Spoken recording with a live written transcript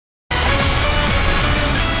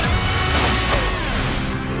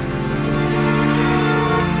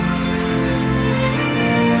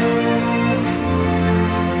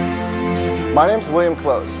My name's William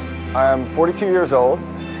Close. I am 42 years old.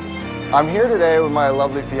 I'm here today with my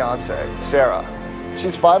lovely fiance, Sarah.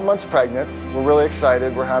 She's 5 months pregnant. We're really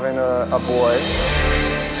excited. We're having a boy.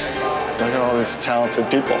 Look at all these talented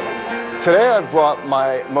people. Today I've brought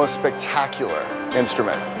my most spectacular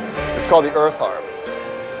instrument. It's called the Harp.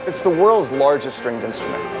 It's the world's largest stringed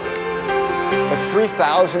instrument. It's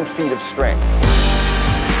 3,000 feet of string.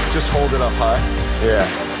 Just hold it up high. Yeah,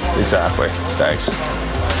 exactly. Thanks.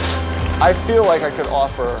 I feel like I could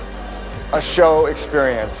offer a show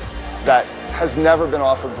experience that has never been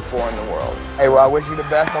offered before in the world. Hey, well, I wish you the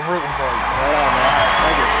best. I'm rooting for you. Right on, man.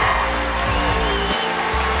 Thank you.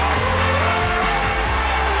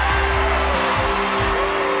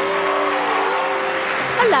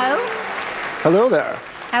 Hello. Hello there.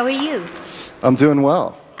 How are you? I'm doing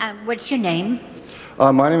well. What's your name?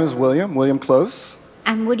 My name is William Close.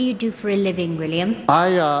 And what do you do for a living, William?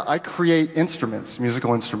 I create instruments,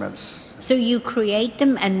 musical instruments. So you create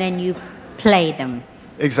them and then you play them?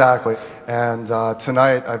 Exactly. And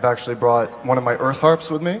tonight I've actually brought one of my earth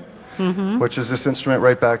harps with me, which is this instrument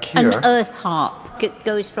right back here. An earth harp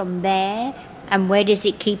goes from there, and where does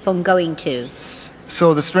it keep on going to?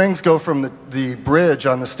 So the strings go from the bridge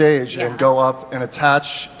on the stage and go up and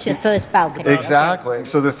attach to the first balcony. Exactly. Okay.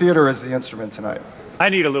 So the theater is the instrument tonight. I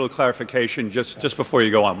need a little clarification just before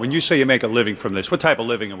you go on. When you say you make a living from this, what type of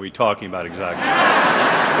living are we talking about exactly?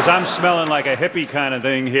 Because I'm smelling like a hippie kind of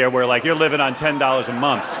thing here where like you're living on $10 a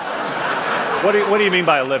month. What do you mean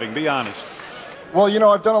by a living? Be honest. Well, you know,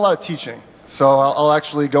 I've done a lot of teaching. So I'll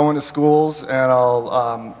actually go into schools and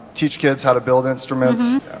I'll teach kids how to build instruments.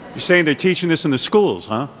 Yeah. You're saying they're teaching this in the schools,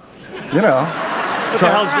 huh? You know. What the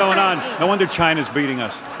hell's going on? No wonder China's beating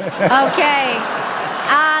us. Okay.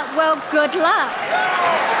 Well, good luck.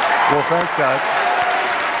 Well, thanks, guys.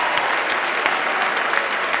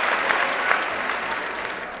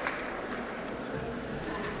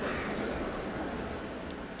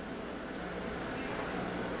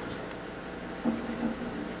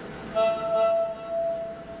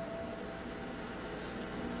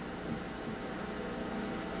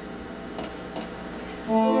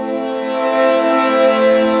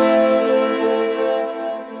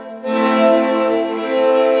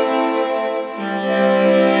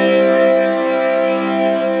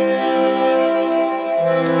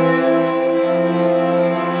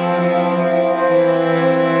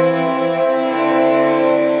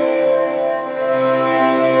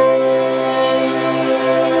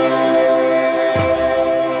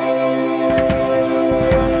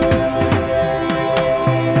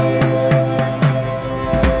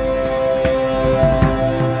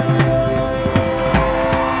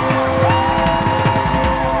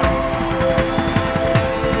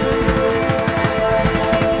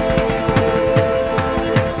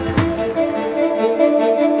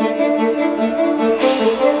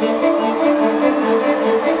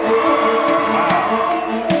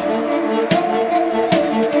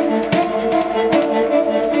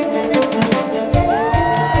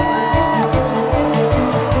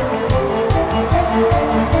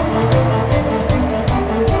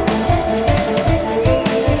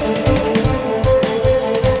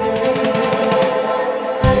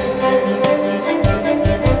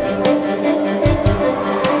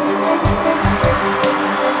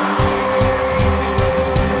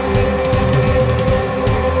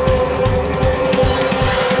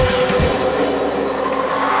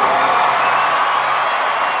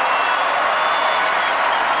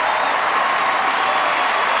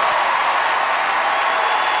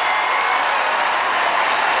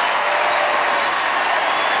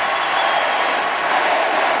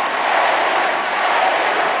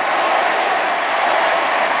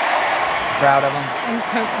 Proud of him. I'm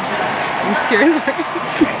so proud. I'm tears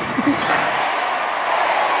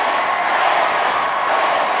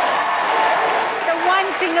The one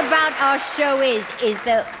thing about our show is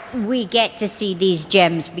that we get to see these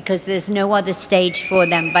gems because there's no other stage for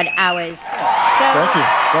them but ours. So,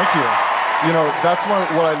 Thank you. You know, that's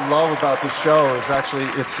what I love about this show is actually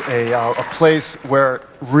it's a place where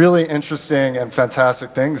really interesting and fantastic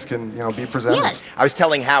things can, be presented. Yes. I was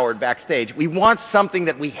telling Howard backstage, we want something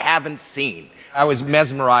that we haven't seen. I was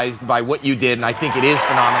mesmerized by what you did, and I think it is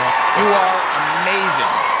phenomenal. You are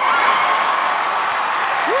amazing.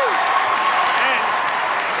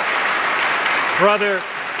 Brother,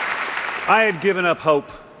 I had given up hope.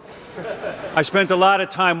 I spent a lot of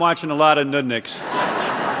time watching a lot of nudniks.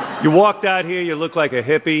 You walked out here, you look like a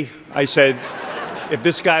hippie. I said, if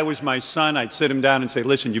this guy was my son, I'd sit him down and say,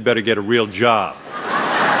 listen, you better get a real job.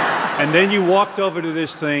 And then you walked over to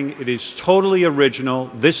this thing. It is totally original.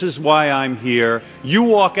 This is why I'm here. You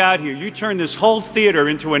walk out here. You turn this whole theater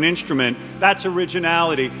into an instrument. That's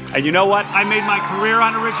originality. And you know what? I made my career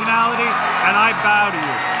on originality, and I bow to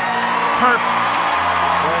you. Perfect.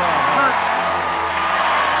 Perfect.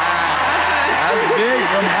 That's big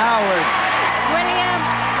from Howard. William,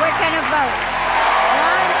 we're going to vote.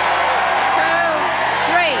 1, 2,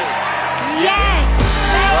 3. Yes!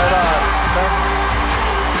 Right on.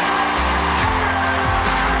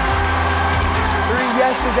 3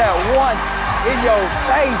 yeses at once in your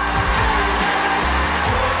face.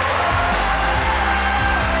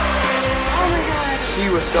 Oh my God. She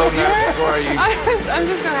was so nervous for you. I'm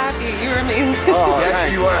just so happy. You were amazing. Oh, Yes,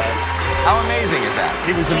 thanks, you were. man. How amazing is that?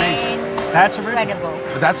 He was amazing. That's original.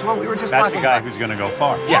 Incredible. But that's what we were just That's talking the guy about. who's going to go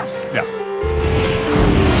far. Yes. Yeah.